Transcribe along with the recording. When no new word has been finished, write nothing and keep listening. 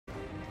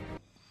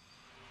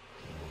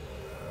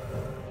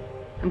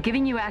I'm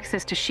giving you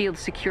access to S.H.I.E.L.'s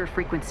secure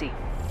frequency.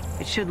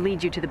 It should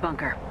lead you to the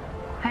bunker.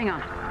 Hang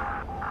on.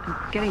 I'm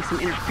getting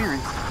some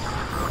interference.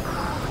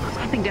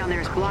 Something down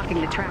there is blocking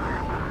the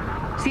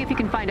tracker. See if you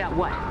can find out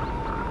what.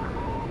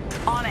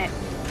 On it.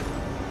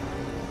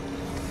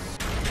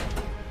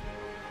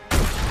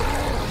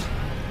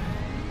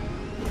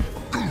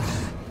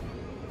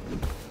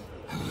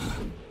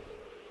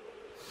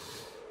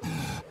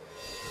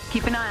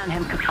 Keep an eye on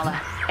him, Kamala.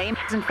 AIM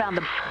hasn't found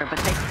the bunker, but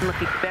they've been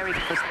looking very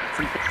close at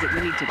some things that we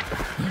need to do.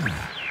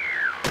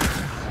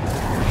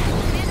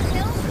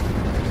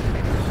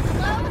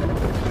 Hello?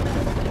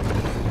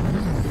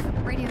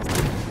 Radio's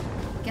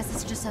on. Guess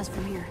it's just us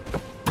from here.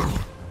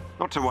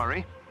 Not to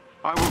worry.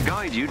 I will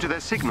guide you to their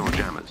signal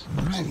jammers.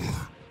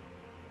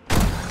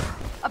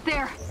 Up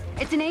there.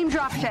 It's an AIM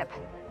dropship.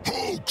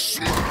 Hulk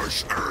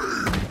smash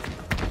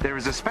AIM! There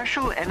is a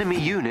special enemy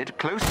unit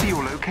close to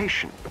your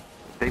location.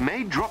 They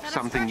may drop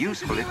something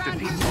useful if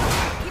defeated. Keep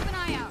an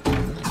eye out.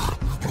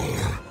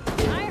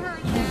 I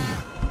heard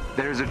that.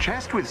 There is a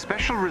chest with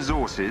special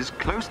resources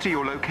close to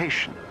your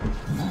location.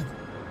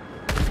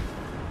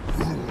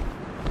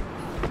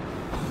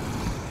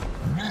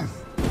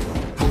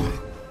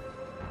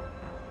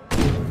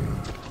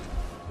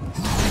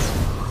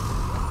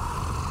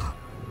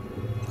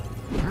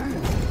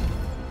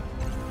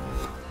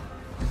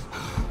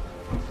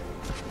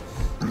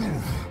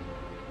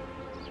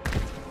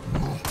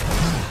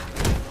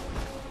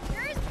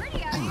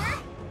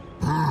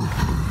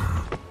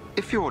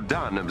 If you're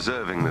done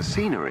observing the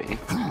scenery...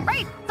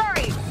 Right,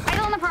 sorry.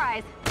 Idle on the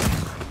prize.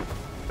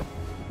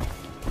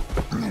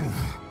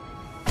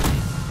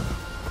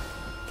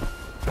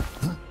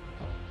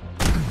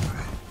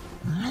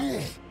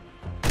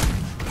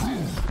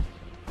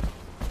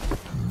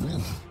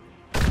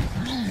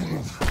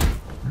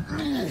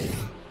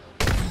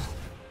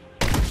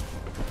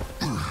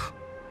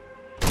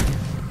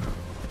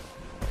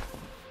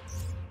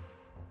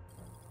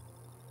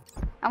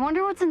 I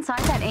wonder what's inside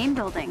that AIM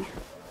building.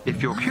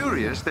 If you're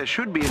curious, there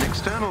should be an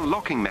external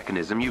locking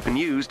mechanism you can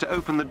use to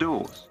open the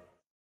doors.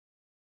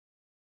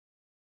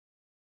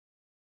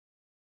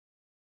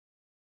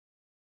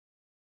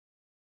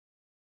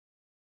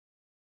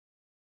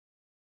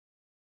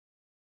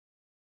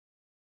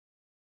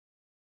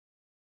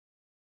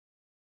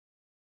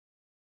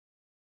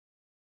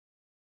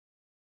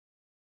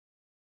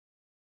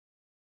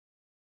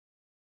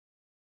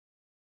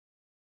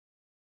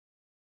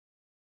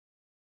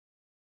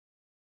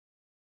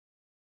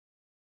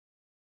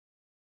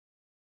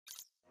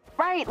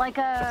 Right, like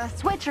a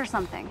switch or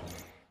something.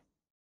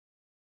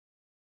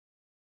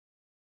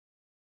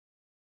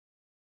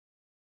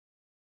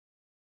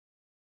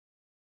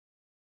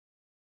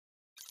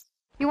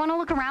 You want to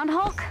look around,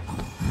 Hulk?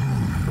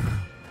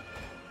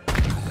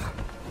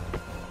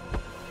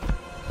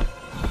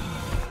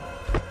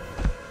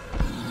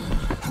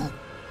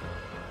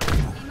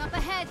 Aim up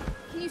ahead.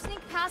 Can you sneak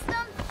past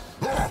them?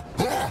 Or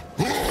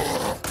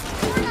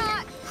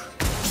not?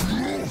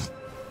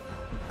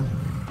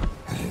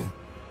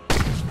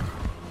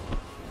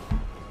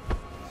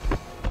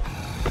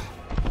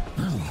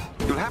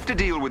 You'll have to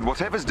deal with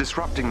whatever's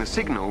disrupting the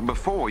signal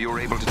before you're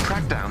able to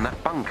track down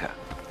that bunker.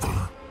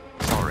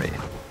 Sorry.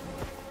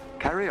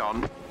 Carry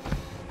on.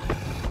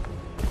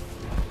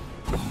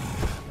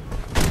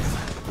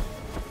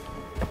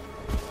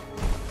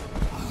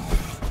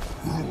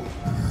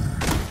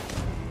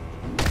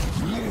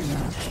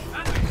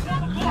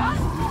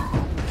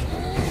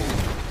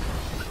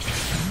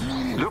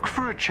 Look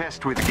for a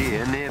chest with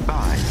gear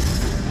nearby.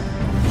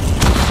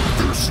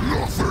 There's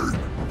nothing!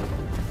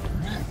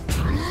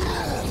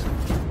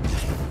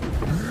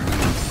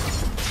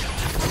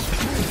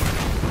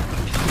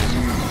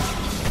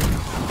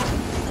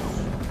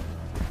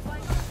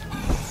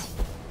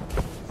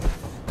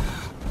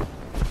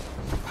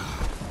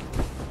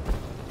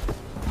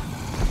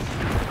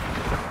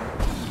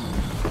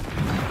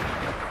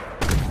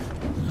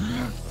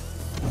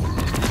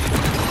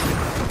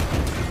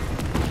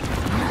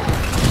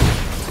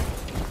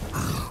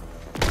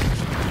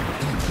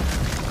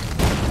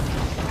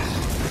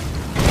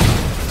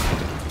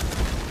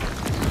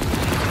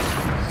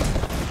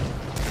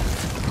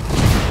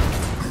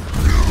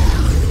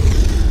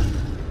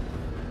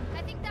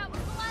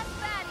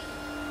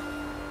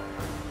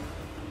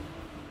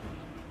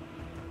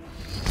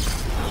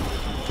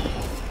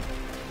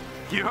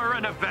 You're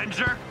an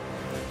Avenger?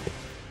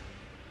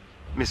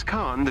 Miss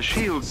Khan, the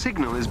S.H.I.E.L.D.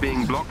 signal is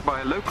being blocked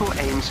by a local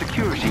AIM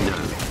security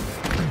node.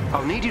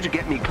 I'll need you to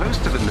get me close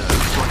to the node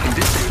so I can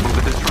disable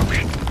the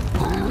disruption.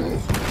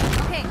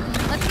 Okay,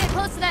 let's get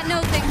close to that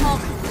node thing,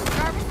 Hulk.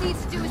 Jarvis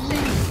needs to do his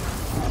thing.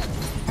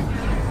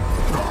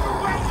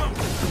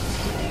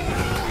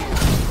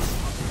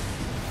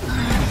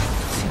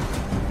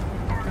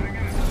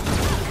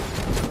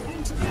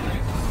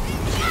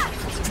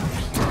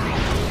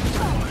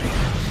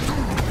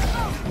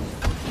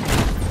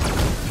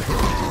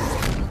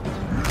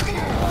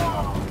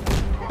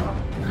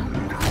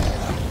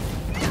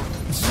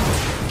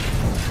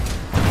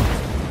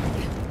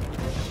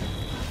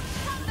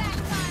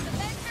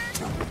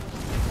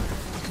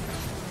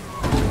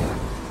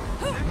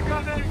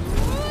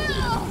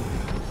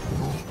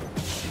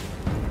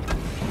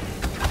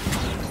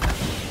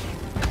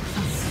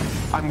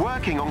 I'm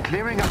working on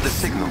clearing up the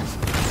signal.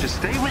 Just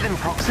stay within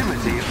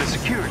proximity of the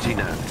security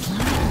node.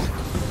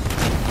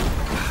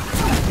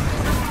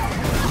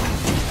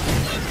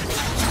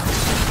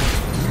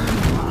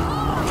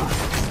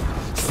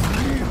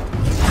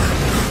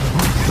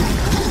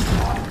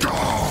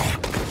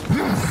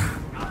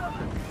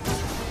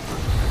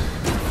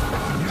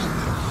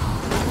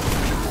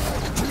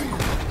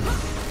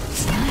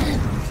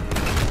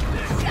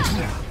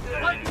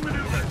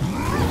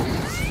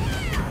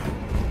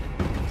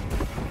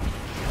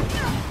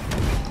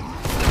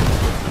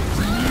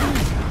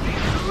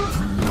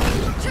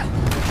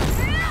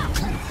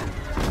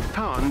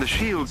 The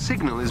shield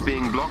signal is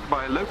being blocked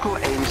by a local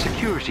AIM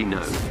security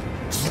node.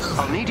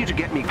 I'll need you to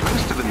get me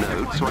close to the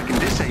node so I can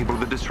disable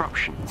the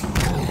disruption.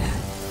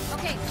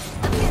 Okay,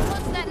 let's get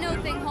close to that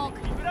node thing, Hulk.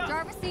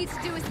 Jarvis needs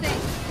to do his thing.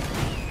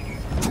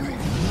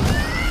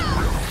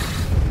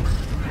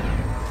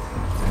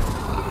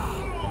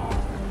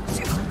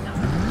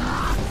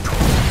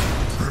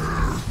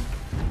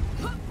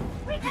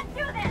 We can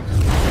do this!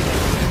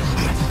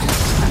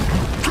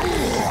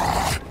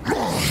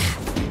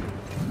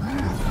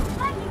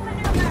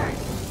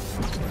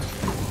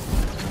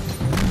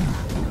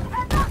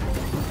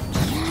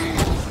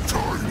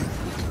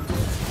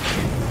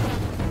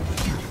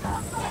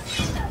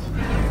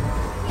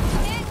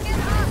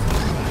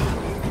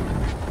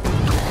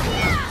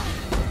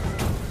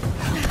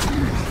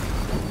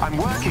 I'm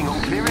working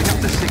on clearing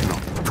up the signal.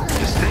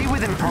 Just stay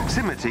within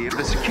proximity of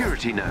the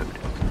security node.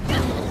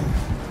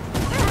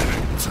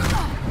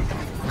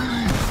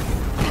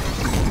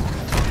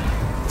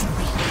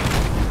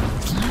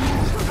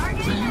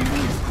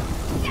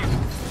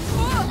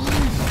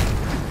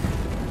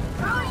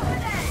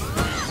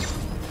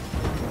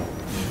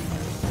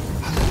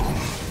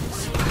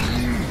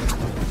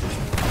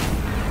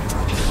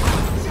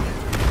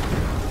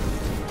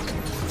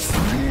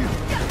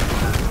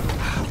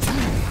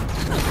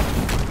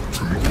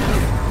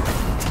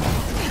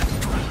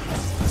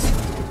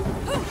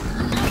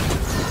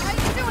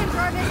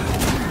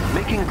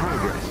 Making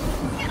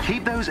progress.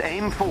 Keep those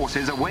AIM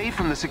forces away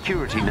from the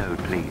security node,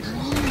 please.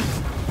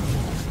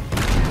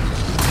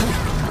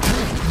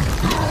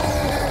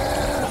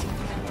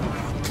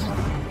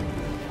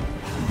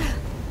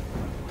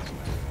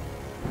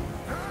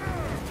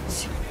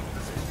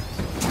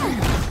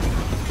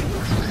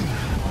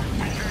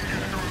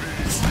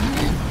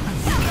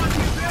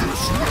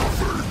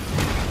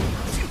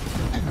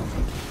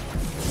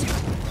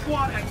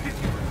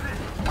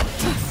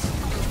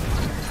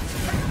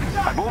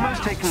 I've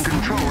almost taken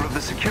control of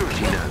the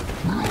security node.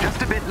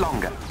 Just a bit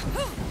longer.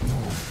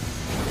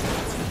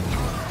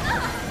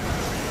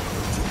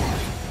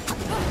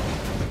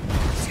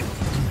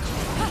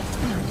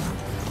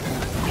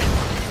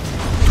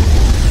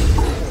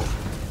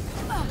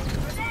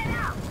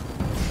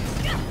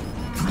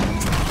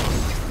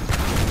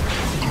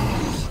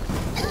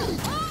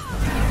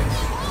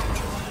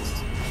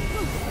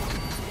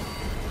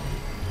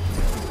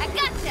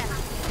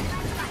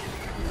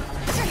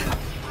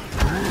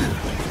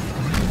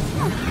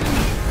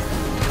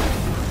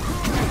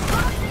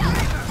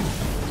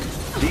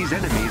 These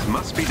enemies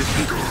must be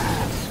defeated.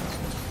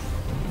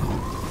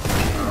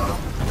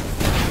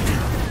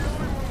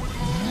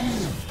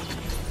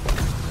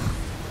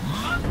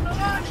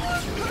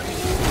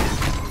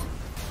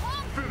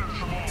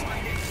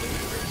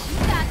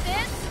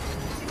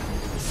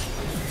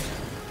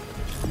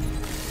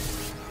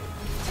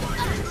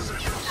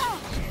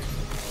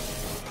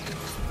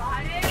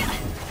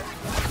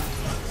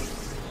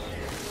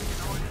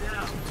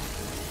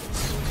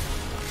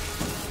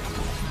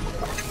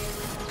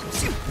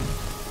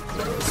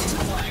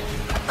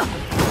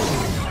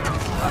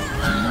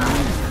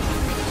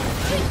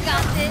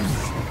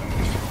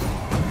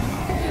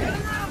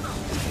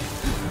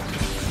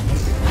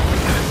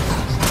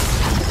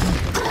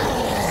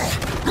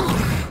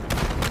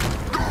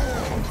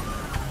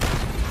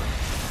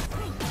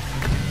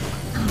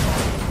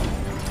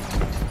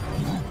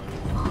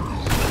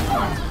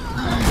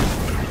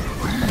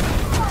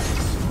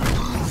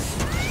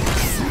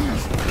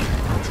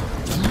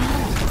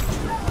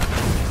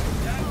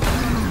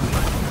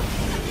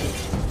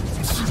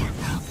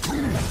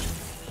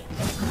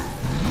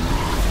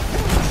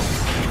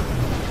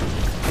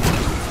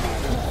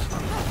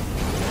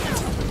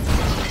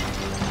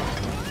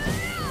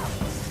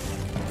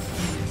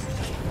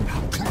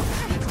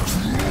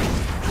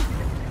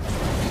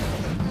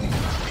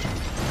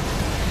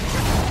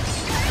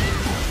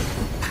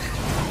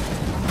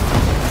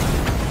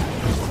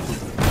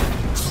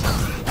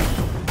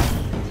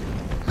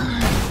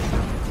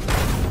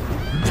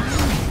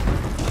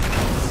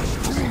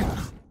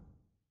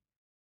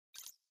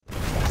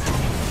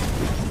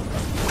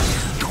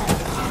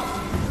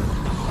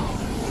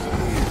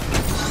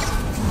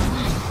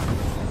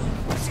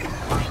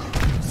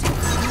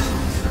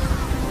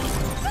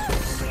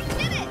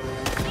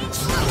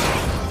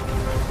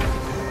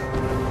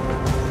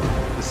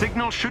 The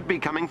signal should be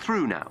coming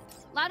through now.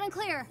 Loud and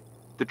clear.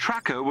 The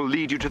tracker will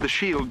lead you to the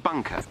shield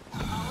bunker.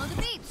 Follow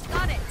the beeps.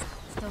 Got it.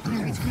 Still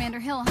can't reach Commander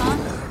Hill, huh?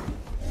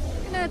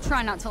 gonna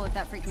try not to let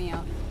that freak me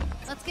out.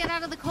 Let's get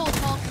out of the cold,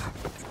 Hulk.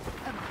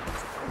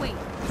 Wait.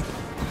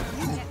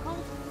 Did you get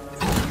cold?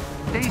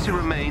 Data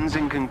remains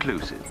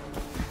inconclusive.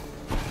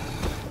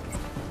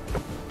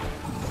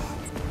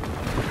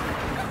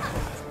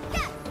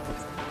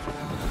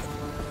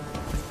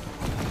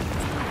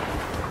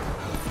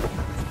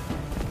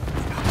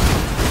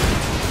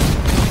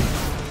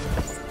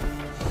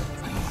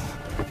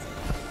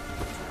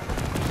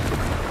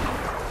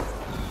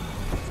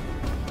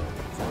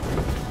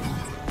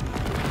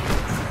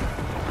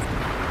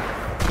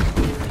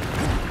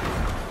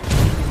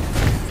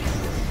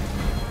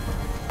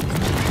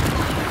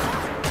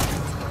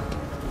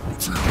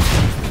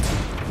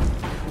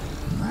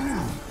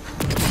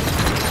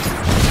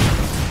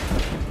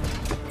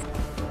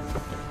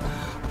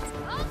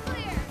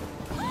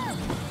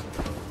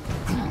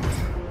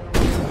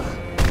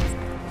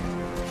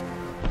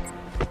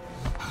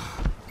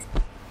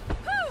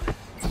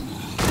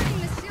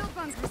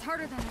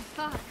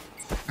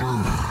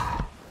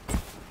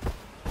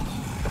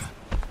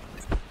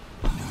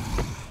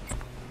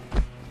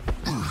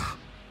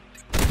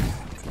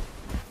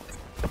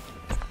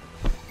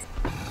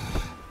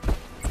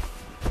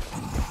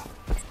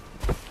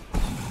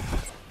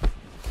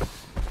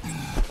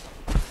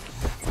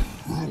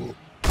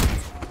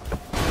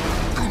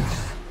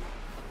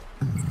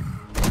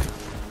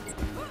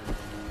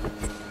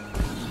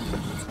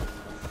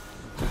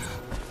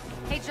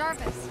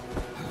 Jarvis,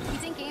 you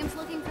think Aim's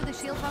looking for the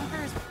shield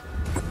bunkers?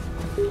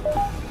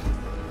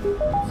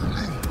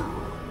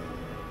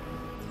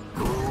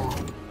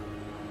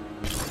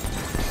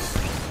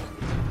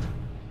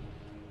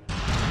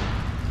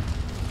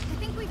 I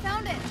think we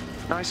found it.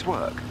 Nice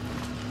work.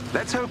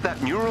 Let's hope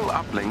that neural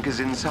uplink is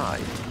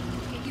inside.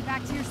 Get you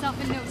back to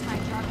yourself in no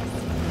time,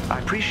 Jarvis. I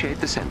appreciate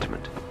the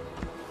sentiment.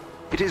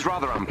 It is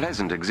rather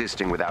unpleasant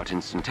existing without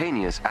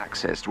instantaneous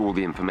access to all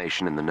the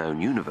information in the known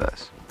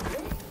universe.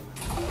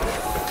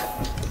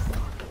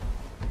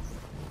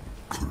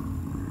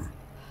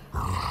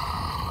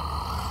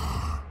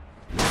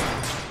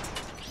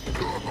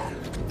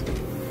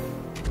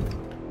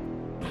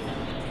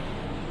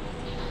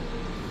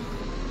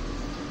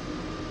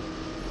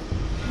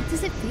 What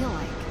does it feel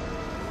like?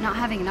 Not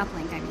having an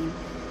uplink, I mean.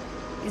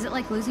 Is it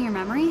like losing your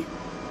memory?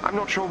 I'm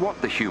not sure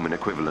what the human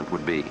equivalent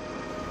would be.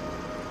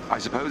 I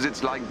suppose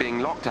it's like being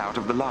locked out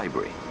of the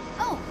library.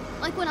 Oh,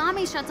 like when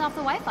Ami shuts off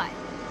the Wi-Fi.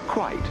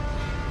 Quite.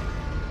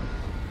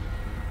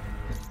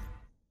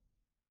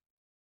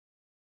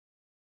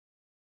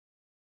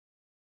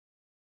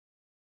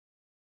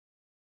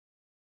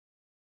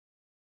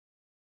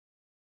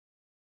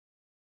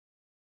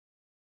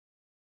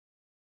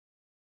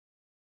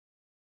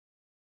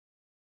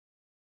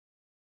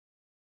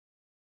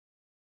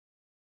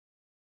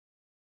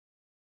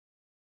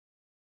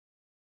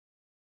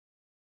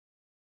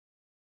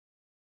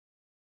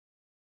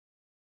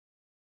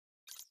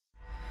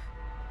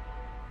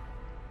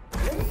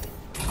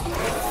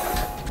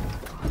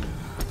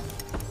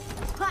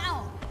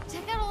 Wow,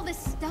 check out all this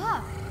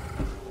stuff.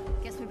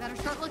 Guess we better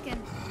start looking.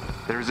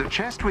 There is a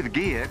chest with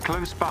gear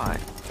close by.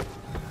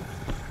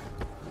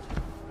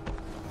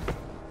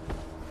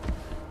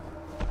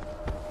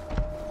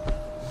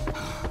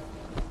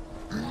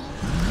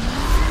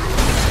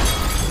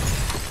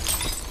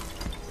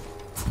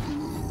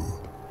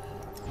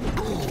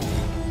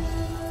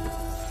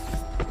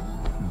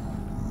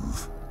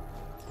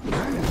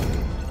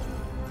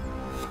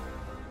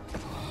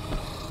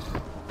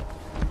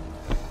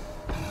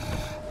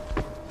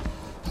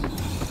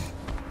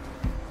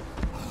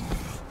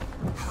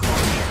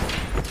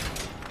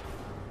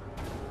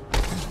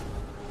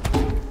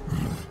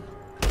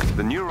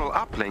 The neural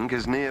uplink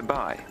is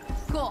nearby.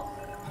 Cool.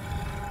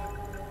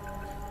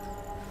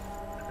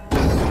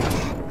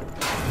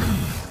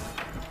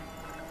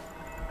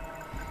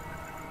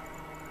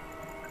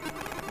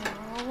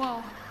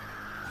 Whoa.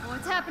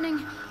 What's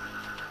happening?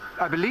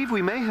 I believe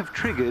we may have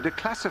triggered a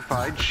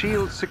classified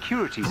shield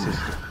security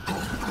system.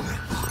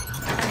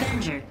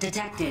 Avenger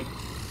detected.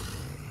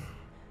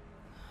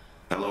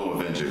 Hello,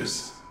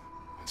 Avengers.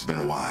 It's been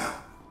a while.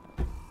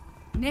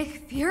 Nick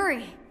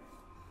Fury.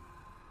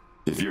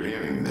 If you're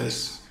hearing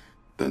this,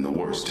 then the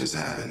worst has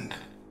happened.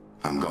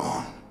 I'm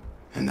gone,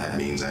 and that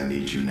means I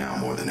need you now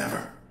more than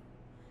ever.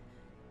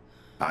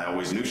 I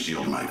always knew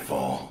S.H.I.E.L.D. might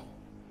fall,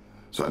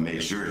 so I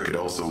made sure it could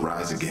also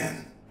rise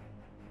again.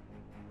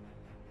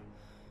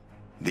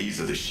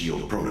 These are the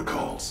S.H.I.E.L.D.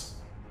 protocols.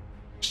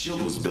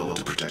 S.H.I.E.L.D. was built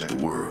to protect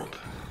the world.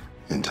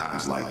 In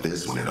times like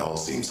this, when it all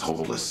seems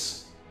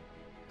hopeless,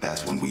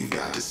 that's when we've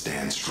got to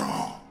stand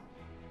strong.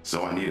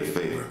 So I need a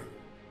favor.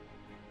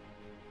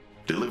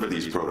 Deliver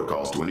these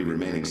protocols to any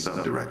remaining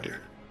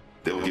sub-director.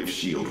 They'll give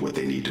S.H.I.E.L.D. what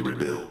they need to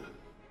rebuild.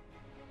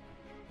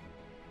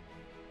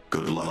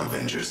 Good luck,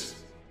 Avengers.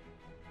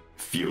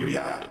 Fury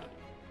out.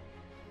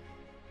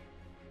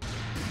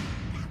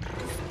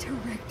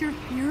 Director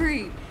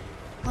Fury.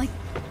 Like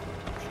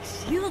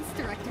S.H.I.E.L.D.'s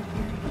Director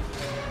Fury.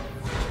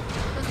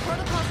 Those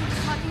protocols he was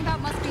talking about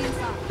must be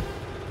inside.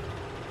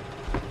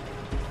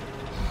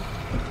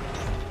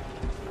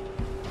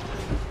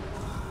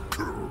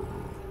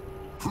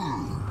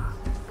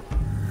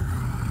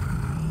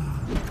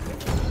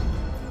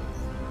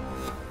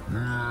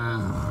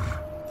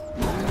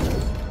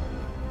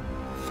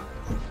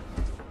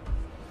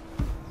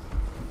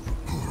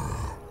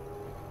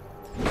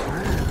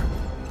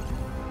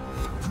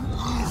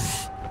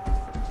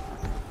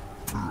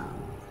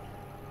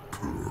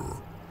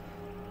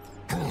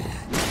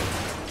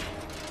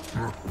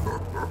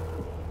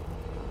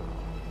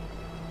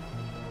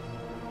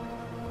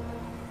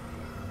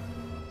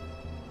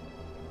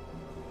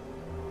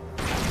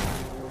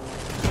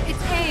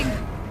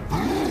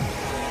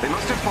 They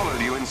must have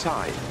followed you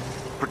inside.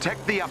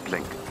 Protect the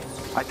uplink.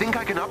 I think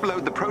I can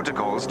upload the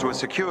protocols to a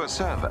secure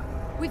server.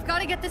 We've got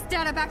to get this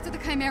data back to the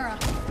Chimera.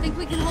 Think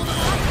we can hold it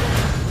off?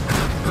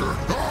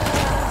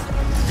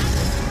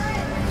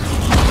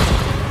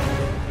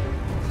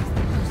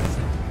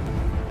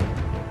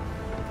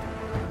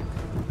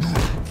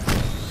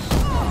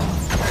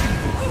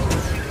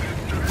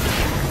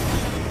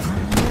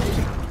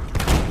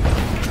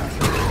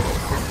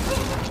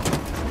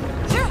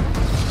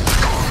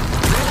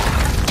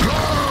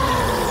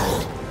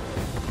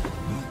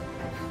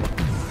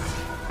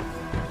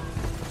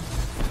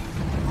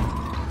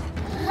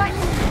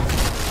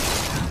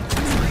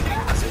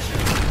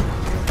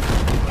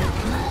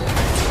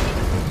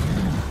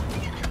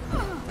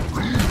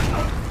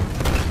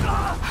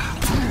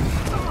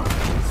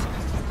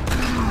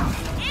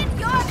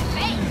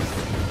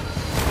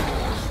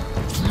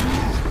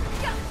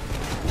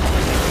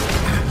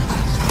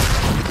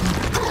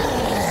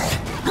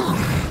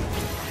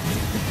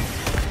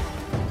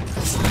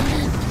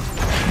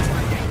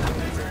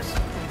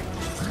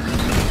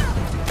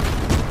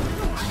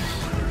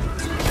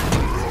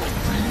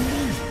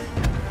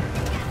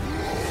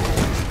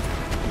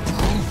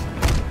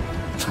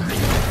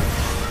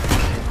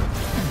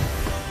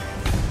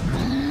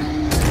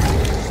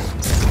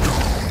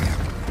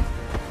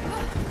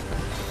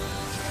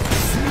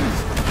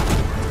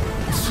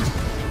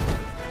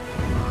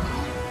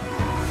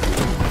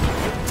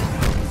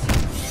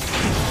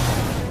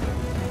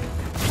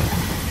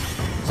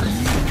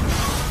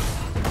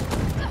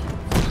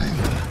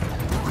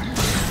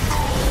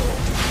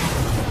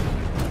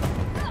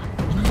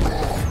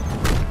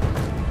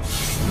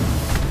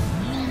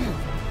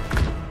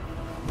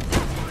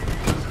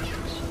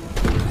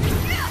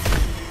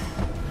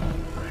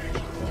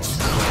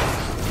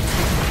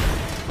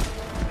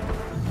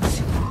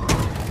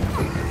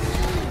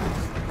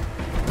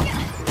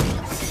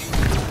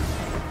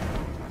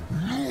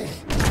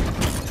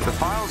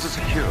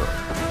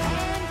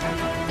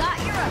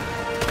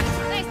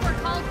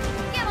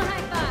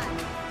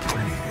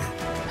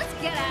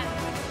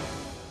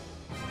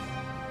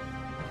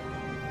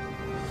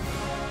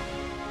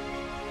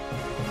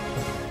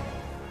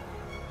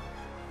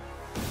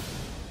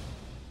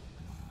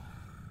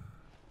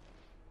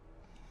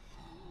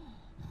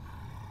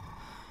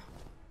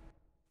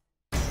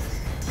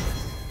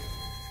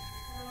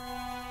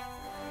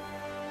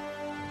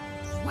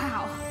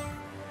 Wow.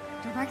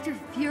 Director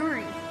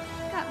Fury.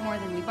 Got more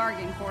than we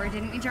bargained for,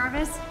 didn't we,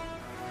 Jarvis?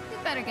 We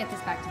better get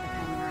this back to the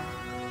Chimera.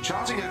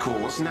 Charting a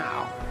course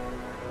now.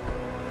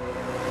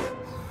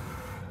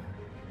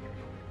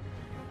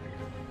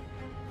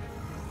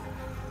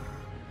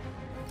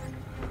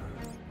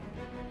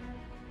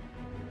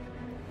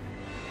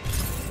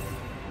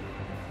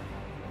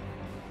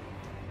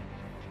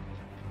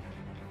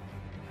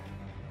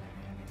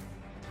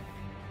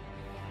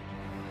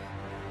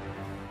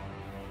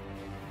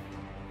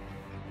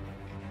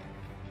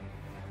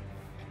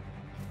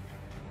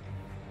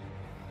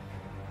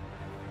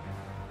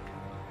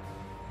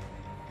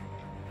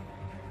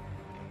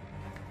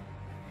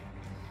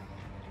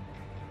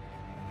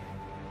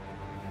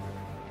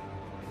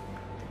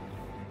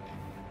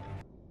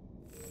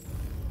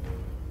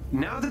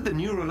 Now that the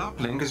neural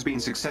uplink has been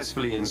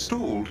successfully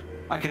installed,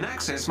 I can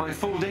access my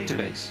full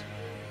database.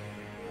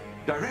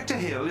 Director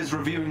Hill is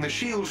reviewing the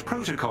SHIELD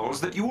protocols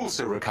that you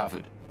also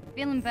recovered.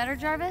 Feeling better,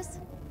 Jarvis?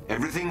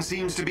 Everything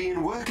seems to be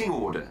in working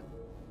order.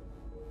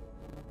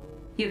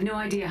 You have no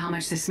idea how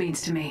much this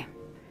means to me.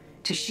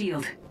 To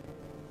SHIELD.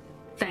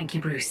 Thank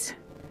you, Bruce.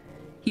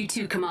 You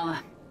too,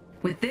 Kamala.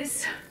 With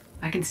this,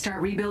 I can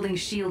start rebuilding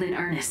SHIELD in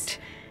earnest.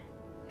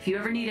 If you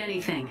ever need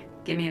anything,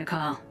 give me a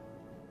call.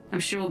 I'm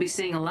sure we'll be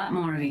seeing a lot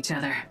more of each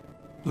other.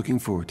 Looking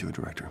forward to it,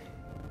 Director.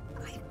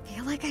 I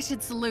feel like I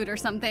should salute or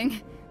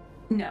something.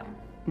 No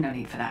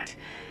need for that.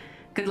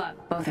 Good luck,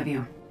 both of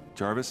you.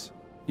 Jarvis,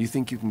 you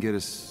think you can get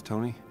us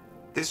Tony?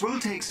 This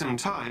will take some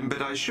time,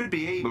 but I should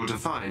be able to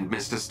find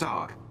Mr.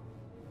 Stark.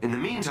 In the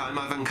meantime,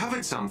 I've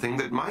uncovered something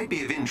that might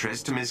be of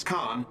interest to Miss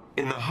Khan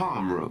in the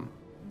harm room.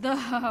 The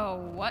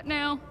what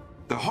now?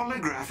 The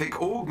holographic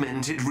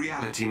augmented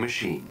reality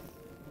machine.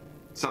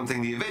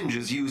 Something the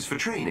Avengers use for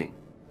training.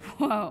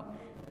 Whoa,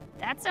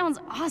 that sounds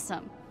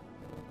awesome.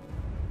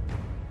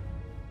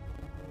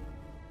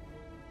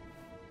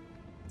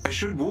 I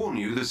should warn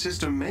you, the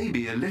system may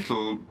be a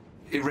little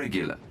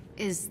irregular.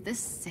 Is this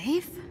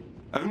safe?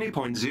 Only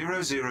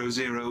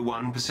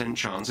 0.0001%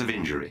 chance of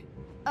injury.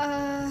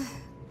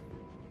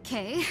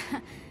 Okay.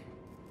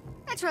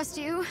 I trust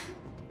you,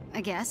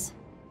 I guess.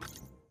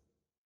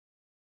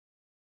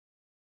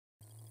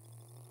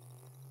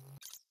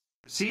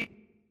 See?